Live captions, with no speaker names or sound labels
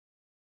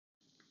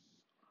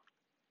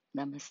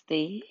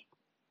Namaste.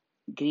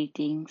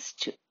 Greetings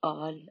to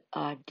all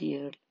our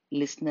dear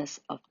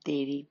listeners of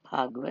Devi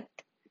Bhagavad.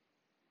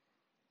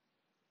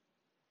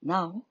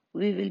 Now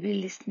we will be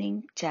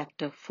listening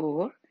chapter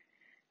 4,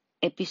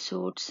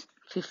 episodes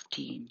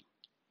 15.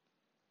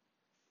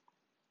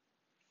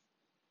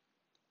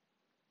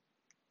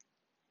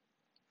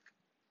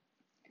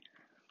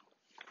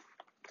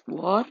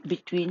 War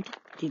between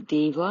the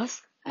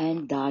Devas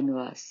and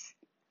Danvas.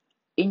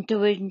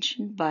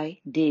 Intervention by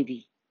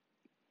Devi.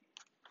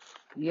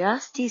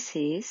 Vyasji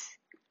says,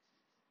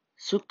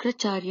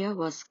 Sukracharya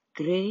was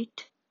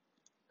great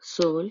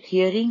soul.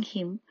 Hearing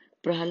him,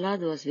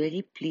 Prahlad was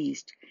very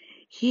pleased.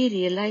 He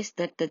realized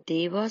that the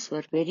Devas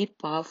were very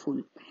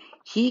powerful.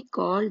 He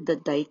called the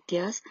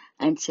Daityas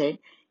and said,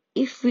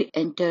 if we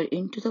enter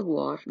into the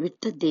war with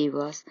the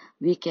Devas,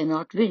 we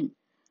cannot win.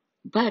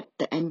 But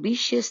the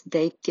ambitious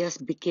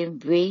Daityas became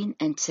vain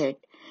and said,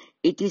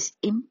 it is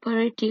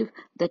imperative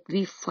that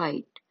we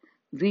fight.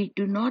 We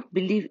do not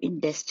believe in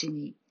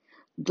destiny.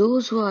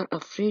 Those who are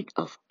afraid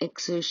of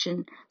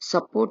exertion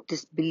support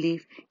this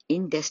belief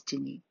in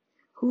destiny.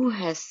 Who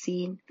has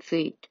seen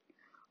fate?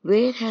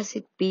 Where has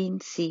it been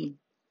seen?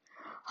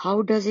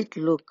 How does it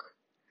look?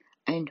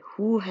 And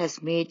who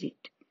has made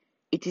it?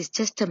 It is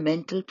just a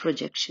mental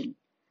projection.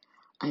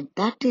 And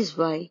that is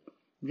why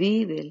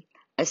we will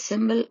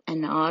assemble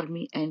an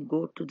army and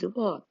go to the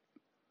war.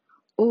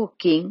 O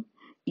King,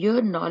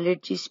 your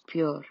knowledge is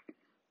pure.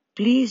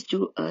 Please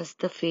do us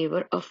the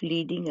favor of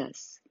leading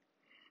us.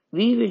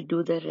 We will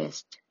do the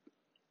rest.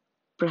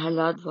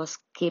 Prahlad was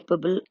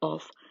capable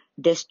of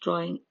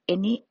destroying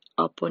any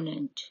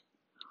opponent.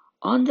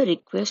 On the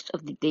request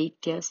of the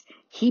Daityas,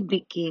 he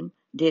became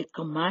their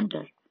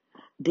commander.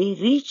 They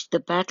reached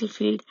the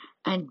battlefield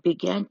and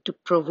began to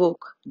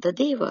provoke the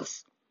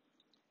Devas.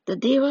 The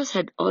Devas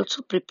had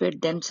also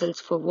prepared themselves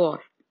for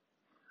war.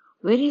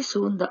 Very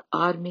soon the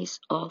armies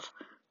of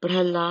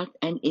Prahlad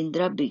and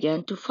Indra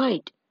began to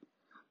fight.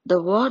 The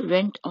war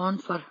went on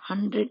for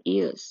 100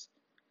 years.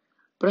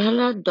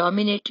 Prahlad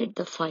dominated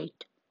the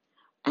fight,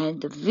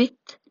 and with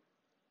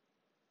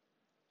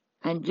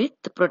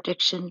the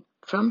protection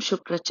from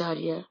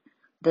Shukracharya,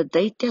 the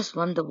Daityas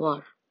won the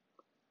war.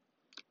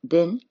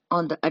 Then,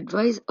 on the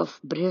advice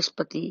of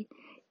Brihaspati,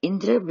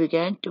 Indra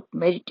began to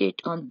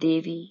meditate on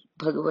Devi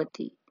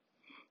Bhagavati.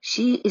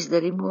 She is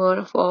the remover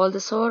of all the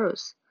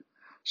sorrows.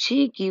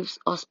 She gives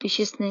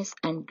auspiciousness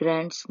and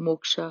grants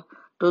moksha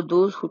to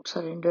those who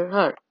surrender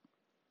her.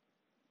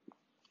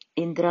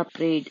 Indra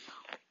prayed,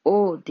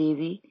 O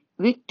Devi,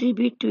 victory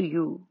be to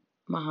you,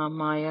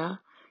 Mahamaya.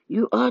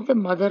 You are the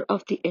mother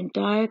of the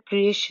entire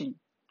creation.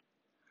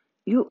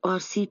 You are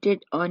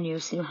seated on your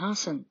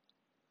Simhasan.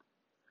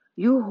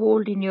 You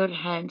hold in your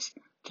hands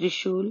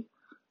Trishul,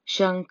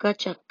 Shankha,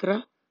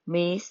 Chakra,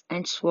 mace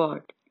and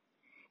sword.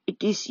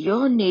 It is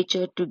your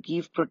nature to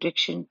give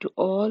protection to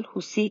all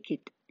who seek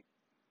it.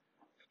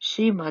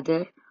 Sri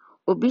Mother,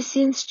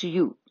 obeisance to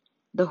you.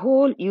 The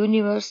whole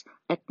universe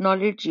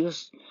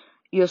acknowledges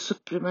your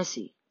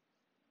supremacy.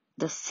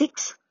 The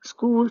 6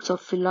 schools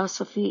of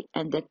philosophy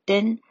and the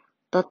 10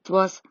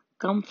 tattvas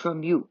come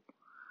from you.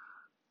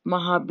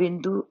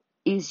 Mahabindu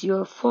is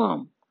your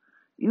form.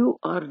 You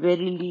are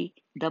verily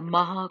the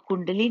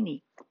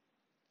Mahakundalini.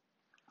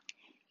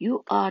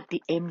 You are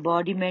the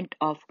embodiment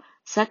of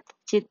Sat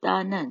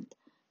Chitanand.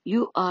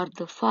 You are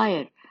the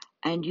fire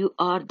and you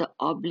are the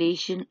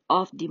oblation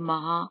of the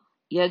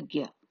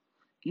Mahayagya.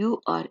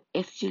 You are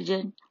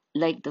effulgent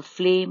like the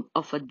flame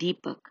of a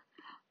deepak.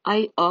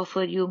 I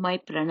offer you my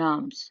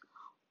pranams.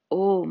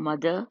 O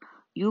Mother,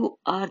 you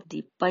are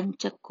the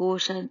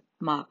Panchakosha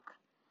mark,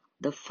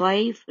 the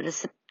 5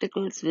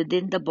 receptacles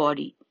within the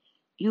body.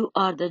 You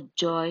are the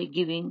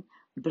joy-giving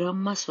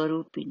Brahma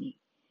Swarupini.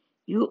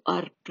 You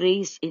are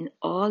praised in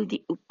all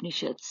the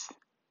Upanishads.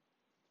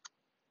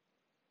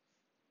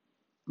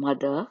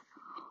 Mother,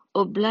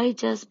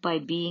 oblige us by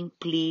being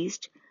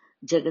pleased.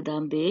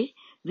 Jagadambe,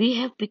 we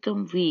have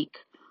become weak.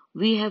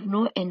 We have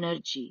no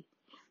energy.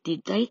 The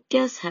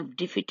Daityas have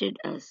defeated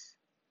us.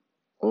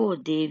 O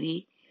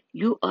Devi,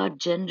 you are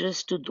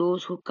generous to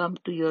those who come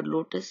to your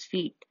lotus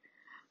feet.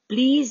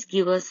 Please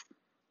give us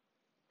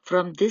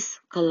from this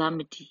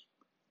calamity.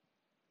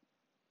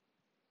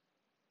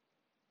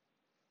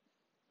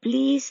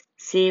 Please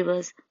save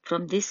us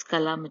from this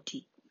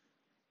calamity.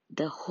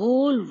 The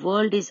whole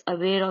world is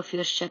aware of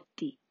your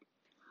Shakti.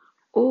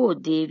 O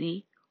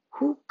Devi,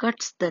 who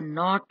cuts the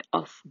knot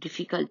of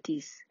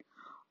difficulties?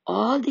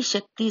 All the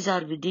Shaktis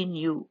are within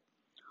you.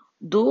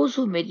 Those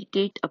who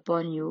meditate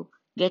upon you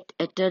get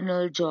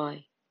eternal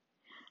joy,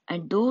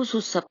 and those who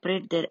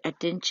separate their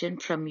attention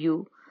from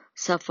you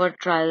suffer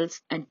trials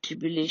and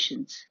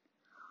tribulations.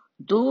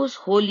 Those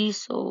holy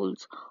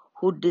souls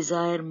who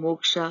desire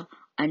moksha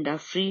and are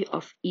free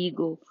of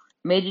ego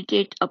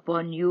meditate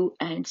upon you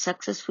and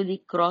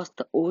successfully cross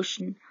the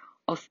ocean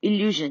of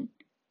illusion.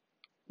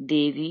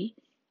 Devi,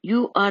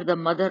 you are the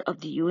mother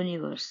of the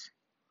universe.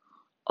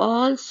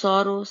 All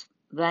sorrows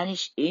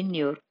vanish in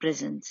your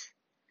presence.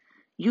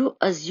 You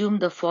assume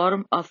the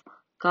form of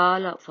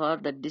Kala for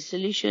the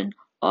dissolution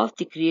of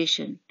the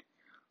creation.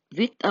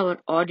 With our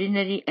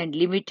ordinary and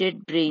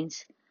limited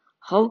brains,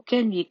 how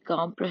can we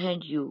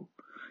comprehend you?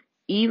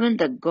 Even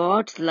the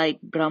gods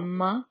like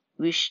Brahma,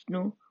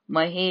 Vishnu,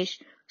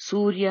 Mahesh,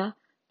 Surya,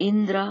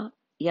 Indra,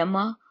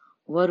 Yama,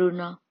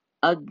 Varuna,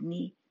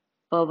 Agni,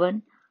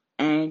 Pavan,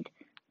 and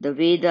the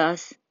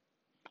Vedas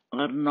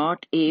are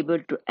not able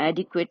to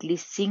adequately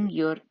sing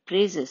your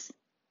praises.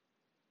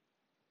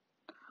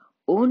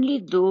 Only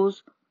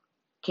those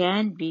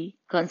can be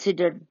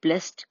considered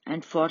blessed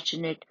and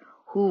fortunate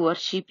who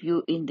worship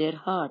you in their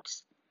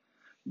hearts.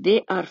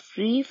 They are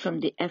free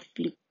from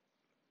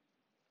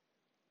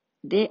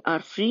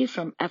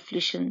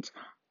afflictions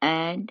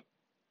and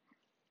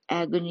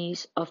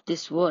agonies of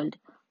this world,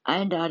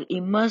 and are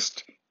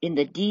immersed in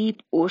the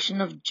deep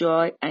ocean of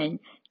joy and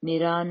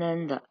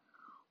Nirananda.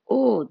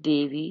 O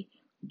Devi,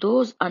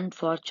 those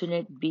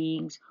unfortunate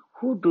beings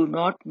who do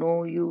not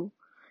know you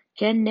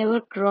can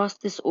never cross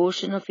this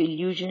ocean of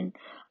illusion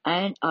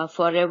and are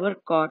forever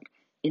caught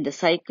in the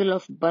cycle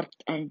of birth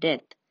and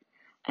death.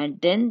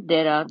 And then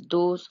there are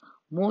those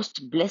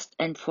most blessed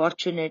and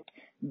fortunate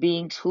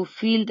beings who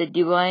feel the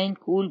divine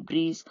cool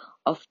breeze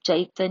of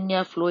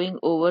Chaitanya flowing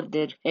over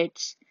their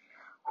heads,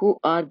 who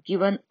are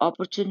given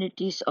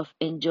opportunities of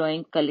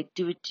enjoying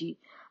collectivity,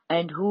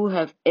 and who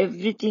have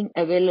everything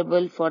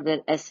available for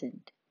their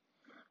ascent.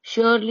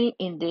 Surely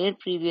in their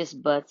previous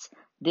births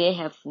they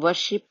have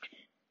worshipped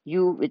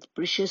you with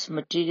precious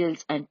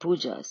materials and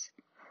pujas.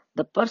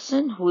 The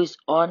person who is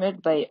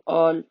honored by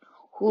all,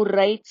 who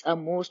rides a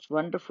most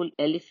wonderful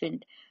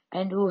elephant,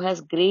 and who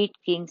has great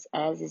kings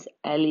as his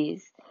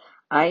allies,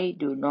 I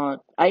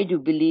do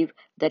believe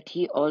that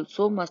he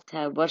also must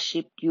have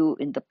worshipped you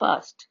in the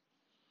past.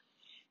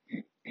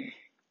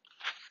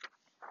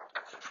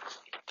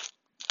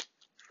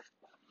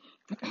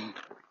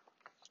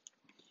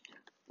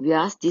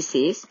 Vyasji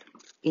says,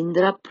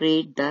 Indra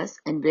prayed thus,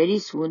 and very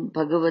soon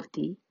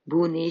Bhagavati,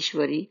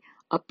 Bhuneshwari,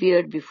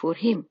 appeared before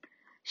him.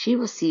 She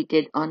was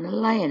seated on a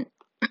lion.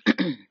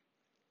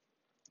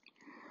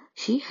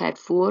 She had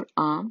 4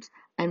 arms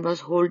and was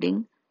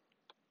holding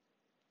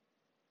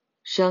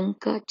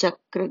Shankha,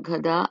 Chakra,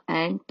 Gada,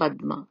 and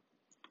Padma.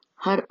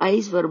 Her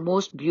eyes were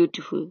most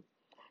beautiful.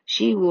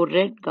 She wore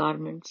red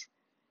garments.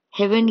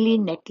 Heavenly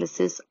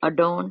necklaces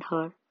adorned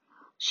her.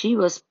 She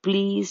was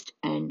pleased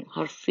and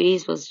her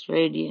face was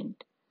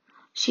radiant.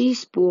 She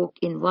spoke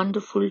in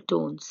wonderful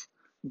tones.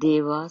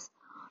 Devas,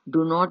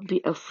 do not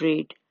be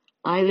afraid.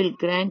 I will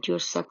grant your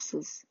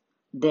success.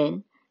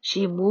 Then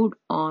she moved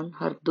on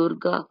her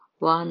Durga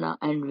Vana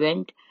and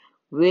went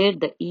where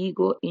the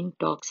ego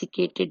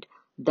intoxicated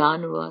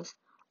Danavas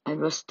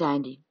and was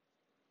standing.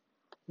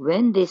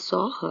 When they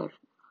saw her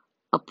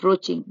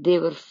approaching, they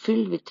were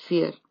filled with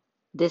fear.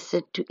 They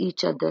said to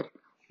each other,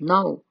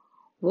 now,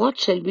 what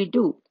shall we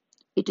do?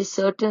 It is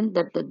certain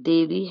that the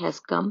Devi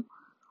has come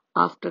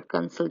after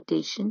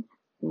consultation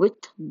with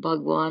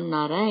Bhagwan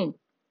Narayan.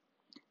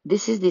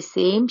 This is the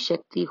same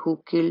Shakti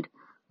who killed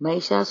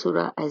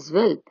Mahishasura as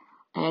well,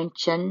 and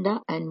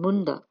Chanda and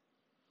Munda.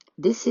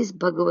 This is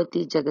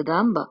Bhagavati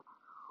Jagadamba,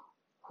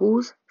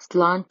 whose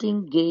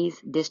slanting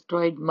gaze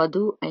destroyed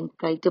Madhu and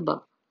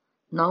Kaitaba.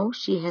 Now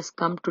she has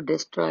come to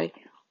destroy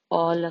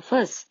all of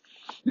us.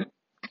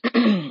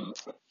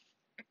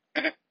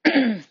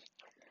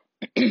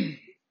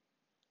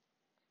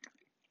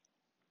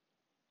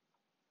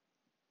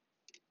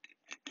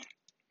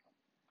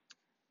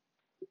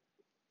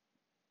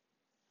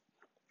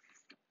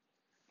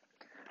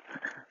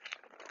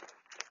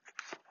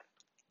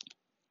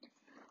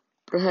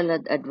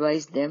 Prahalad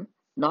advised them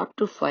not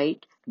to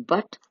fight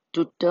but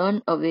to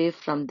turn away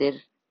from there.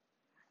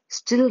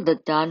 Still the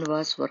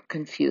Danavas were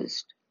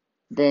confused.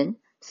 Then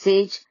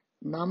sage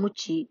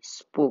Namuchi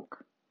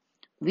spoke.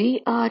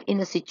 We are in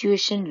a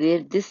situation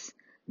where this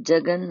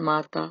Jagan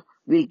Mata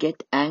will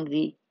get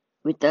angry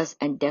with us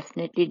and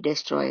definitely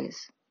destroy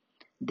us.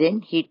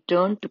 Then he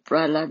turned to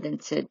Prahlad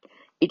and said,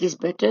 it is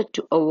better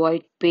to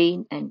avoid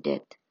pain and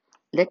death.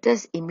 Let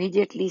us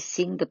immediately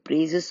sing the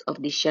praises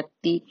of the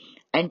Shakti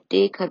and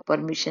take her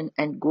permission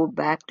and go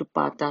back to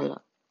Patala.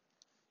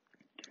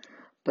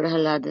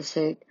 Prahlada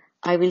said,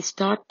 I will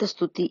start the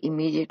stuti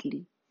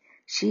immediately.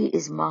 She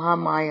is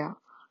Mahamaya.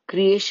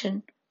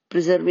 Creation,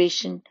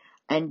 preservation,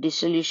 and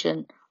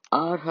dissolution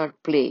are her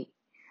play.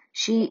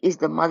 She is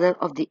the mother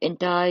of the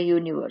entire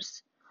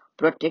universe,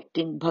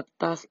 protecting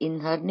bhaktas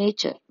in her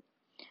nature.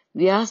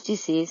 Vyasji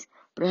says,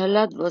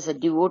 Prahlad was a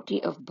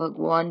devotee of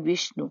Bhagwan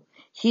Vishnu.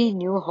 He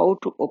knew how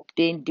to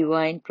obtain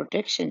divine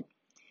protection.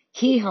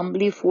 He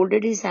humbly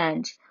folded his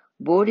hands,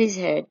 bowed his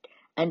head,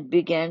 and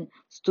began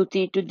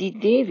stuti to the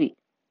Devi.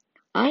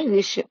 I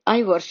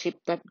worship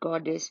that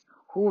goddess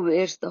who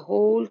wears the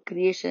whole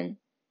creation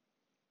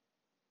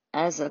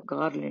as a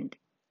garland.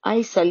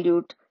 I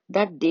salute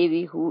that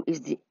Devi who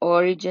is the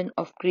origin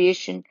of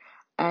creation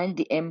and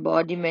the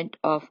embodiment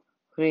of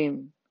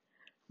Hrim.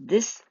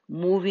 This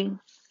moving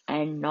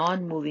and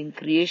non-moving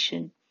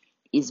creation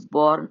is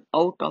born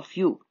out of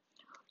you.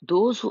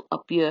 Those who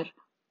appear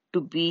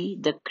to be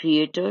the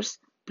creators,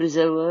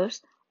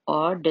 preservers,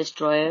 or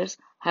destroyers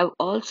have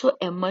also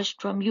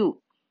emerged from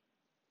you.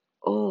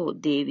 O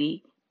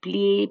Devi,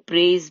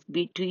 praise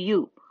be to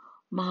you.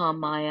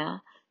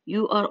 Mahamaya,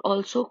 you are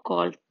also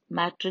called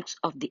matrix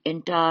of the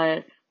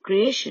entire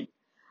creation.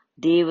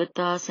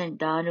 Devatas and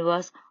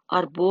Danavas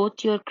are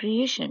both your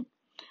creation.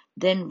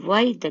 Then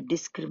why the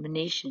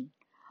discrimination?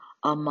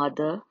 A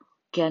mother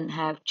can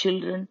have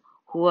children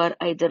who are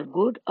either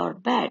good or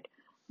bad,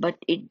 but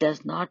it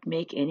does not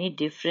make any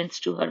difference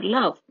to her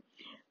love.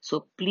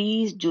 So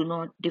please do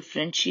not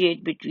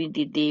differentiate between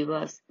the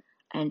Devas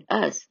and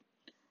us.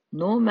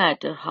 No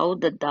matter how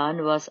the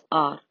Danavas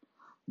are,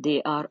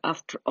 they are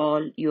after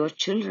all your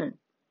children.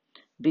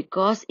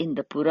 Because in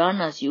the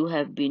Puranas you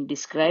have been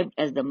described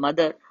as the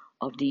mother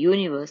of the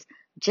universe,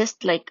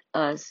 just like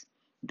us,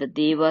 the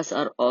Devas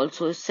are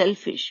also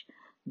selfish.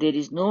 There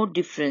is no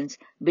difference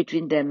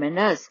between them and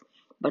us,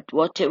 but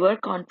whatever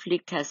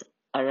conflict has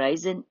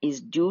arisen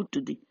is due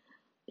to the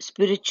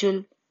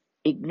spiritual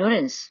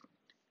ignorance.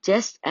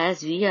 Just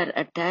as we are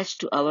attached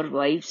to our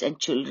wives and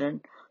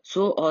children,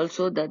 so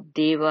also the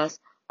Devas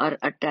are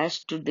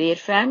attached to their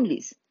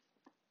families.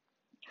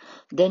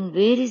 Then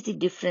where is the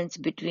difference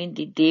between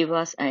the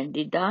Devas and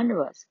the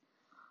Danavas?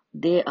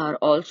 They are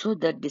also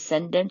the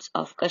descendants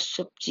of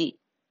Kashyapji.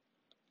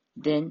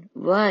 Then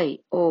why,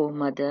 O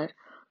mother,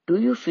 do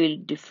you feel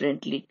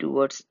differently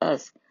towards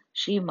us,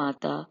 Sri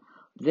Mata,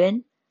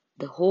 when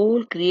the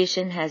whole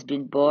creation has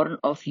been born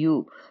of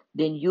you?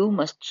 Then you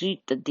must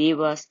treat the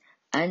Devas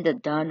and the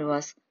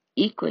Danavas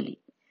equally,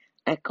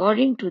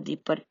 according to the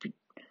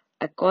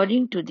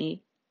according to the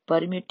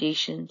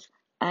permutations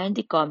and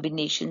the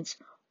combinations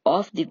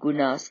of the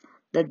gunas.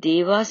 The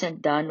Devas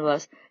and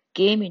Danavas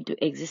came into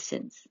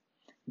existence.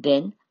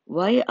 Then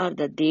why are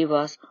the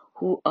Devas,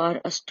 who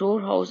are a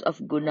storehouse of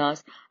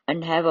gunas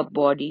and have a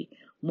body,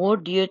 more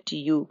dear to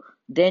you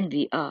than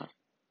we are?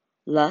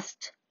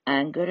 Lust,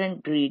 anger,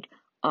 and greed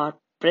are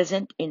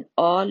present in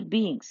all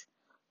beings.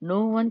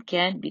 No one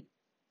can be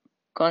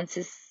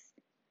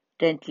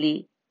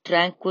consistently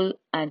tranquil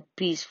and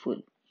peaceful.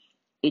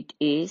 It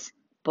is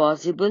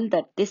possible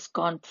that this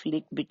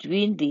conflict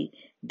between the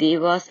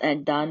Devas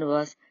and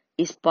Danavas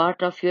is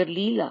part of your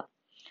Leela,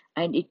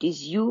 and it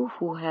is you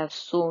who have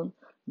sown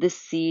this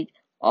seed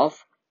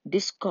of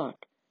discord.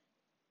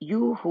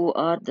 You who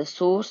are the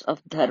source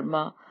of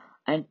Dharma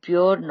and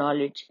pure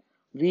knowledge.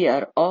 We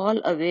are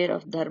all aware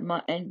of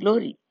Dharma and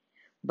glory,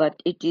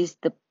 but it is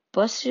the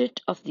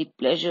pursuit of the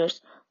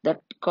pleasures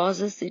that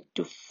causes it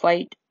to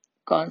fight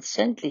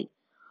constantly.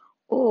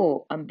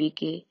 Oh,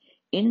 Ambike,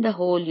 in the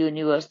whole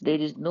universe there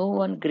is no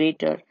one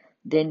greater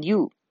than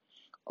you.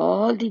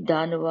 All the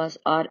Danavas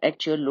are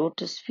at your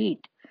lotus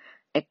feet.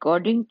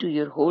 According to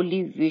your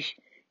holy wish,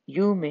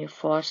 you may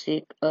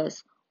forsake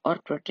us or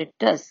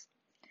protect us.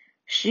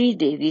 Sri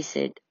Devi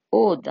said,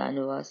 O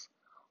Danavas,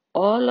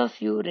 all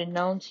of you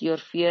renounce your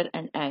fear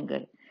and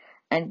anger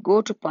and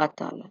go to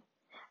Patala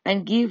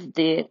and give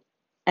there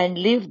and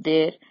live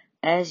there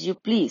as you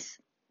please.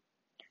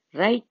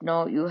 Right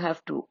now you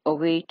have to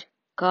await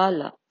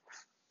Kala.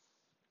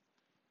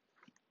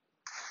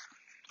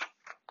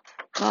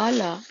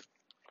 Kala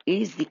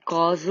is the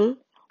causal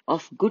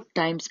of good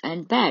times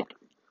and bad.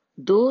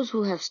 Those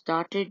who have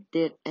started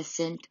their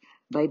ascent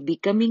by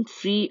becoming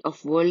free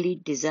of worldly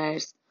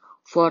desires,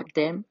 for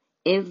them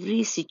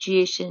every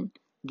situation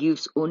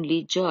gives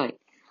only joy.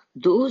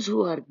 Those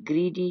who are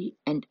greedy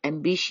and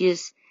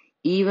ambitious,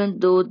 even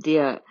though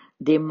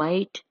they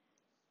might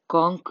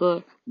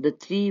conquer the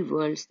three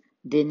worlds,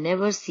 they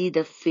never see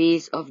the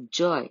face of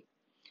joy.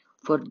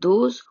 For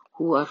those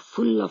who are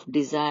full of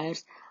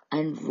desires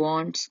and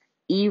wants,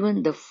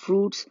 even the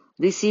fruits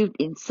received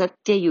in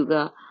Satya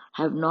Yuga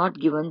have not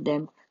given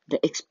them the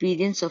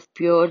experience of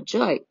pure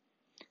joy.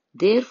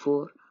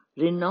 Therefore,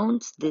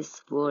 renounce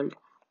this world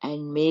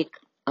and make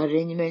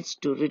arrangements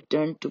to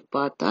return to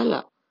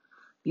Patala.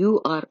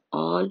 You are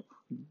all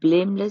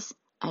blameless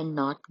and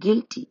not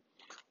guilty.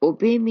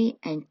 Obey me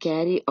and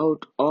carry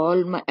out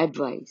all my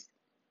advice.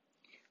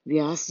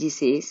 Vyasji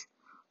says,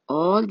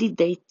 all the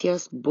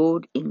Daityas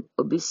bowed in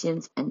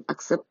obeisance and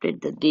accepted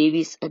the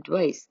Devi's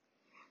advice.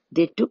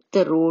 They took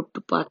the road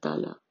to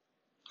Patala.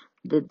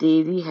 The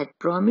Devi had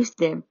promised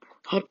them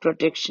her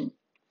protection.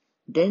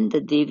 Then the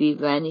Devi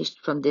vanished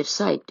from their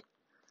sight.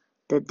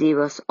 The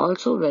Devas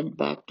also went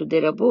back to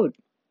their abode.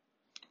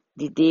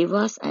 The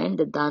Devas and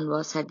the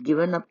Danvas had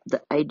given up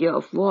the idea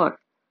of war.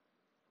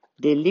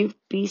 They lived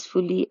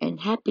peacefully and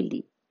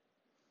happily.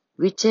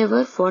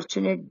 Whichever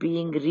fortunate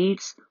being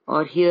reads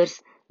or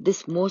hears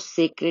this most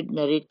sacred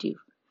narrative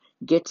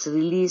gets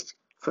released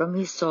from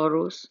his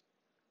sorrows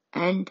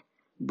and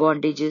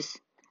bondages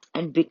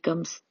and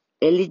becomes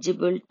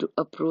eligible to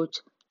approach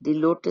the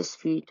lotus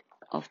feet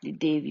of the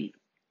Devi.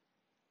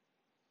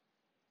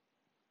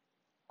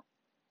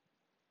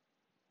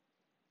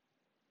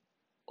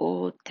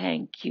 Oh,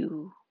 thank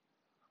you,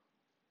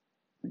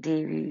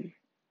 Devi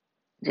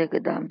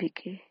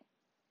Jagadambike,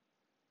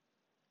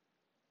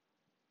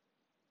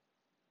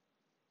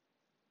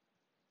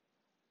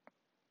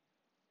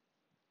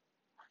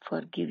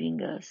 for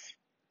giving us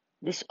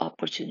this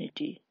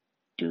opportunity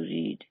to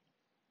read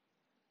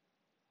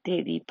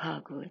Devi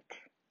Bhagavad.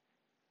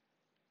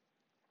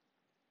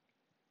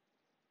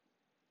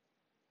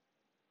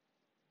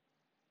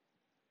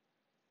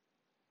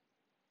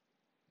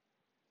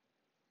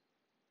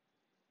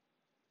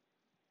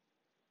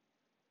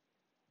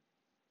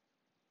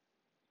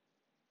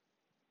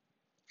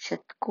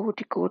 Shat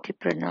Koti Koti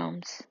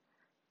pranams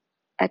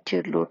at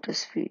your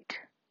lotus feet,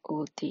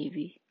 O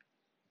Devi.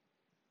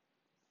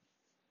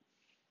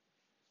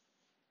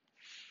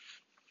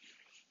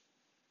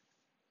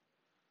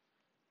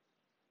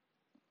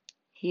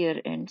 Here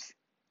ends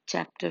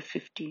chapter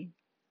 15.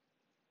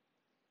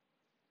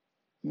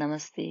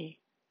 Namaste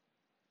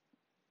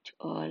to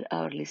all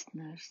our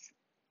listeners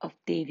of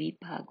Devi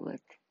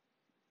Bhagavad.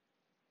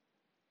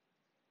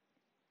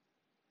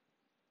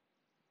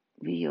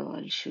 We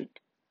all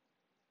should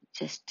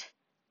just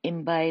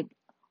imbibe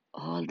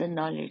all the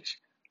knowledge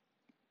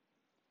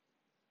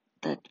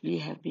that we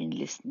have been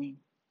listening.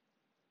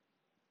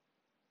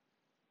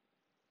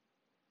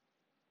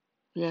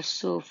 We are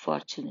so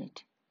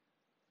fortunate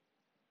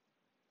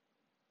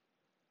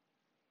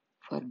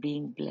for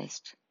being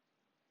blessed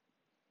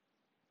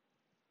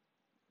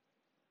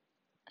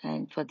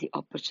and for the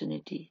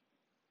opportunity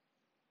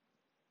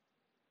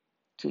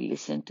to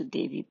listen to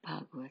Devi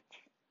Bhagavad.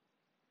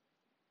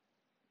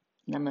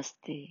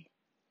 Namaste.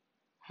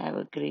 Have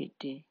a great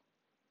day.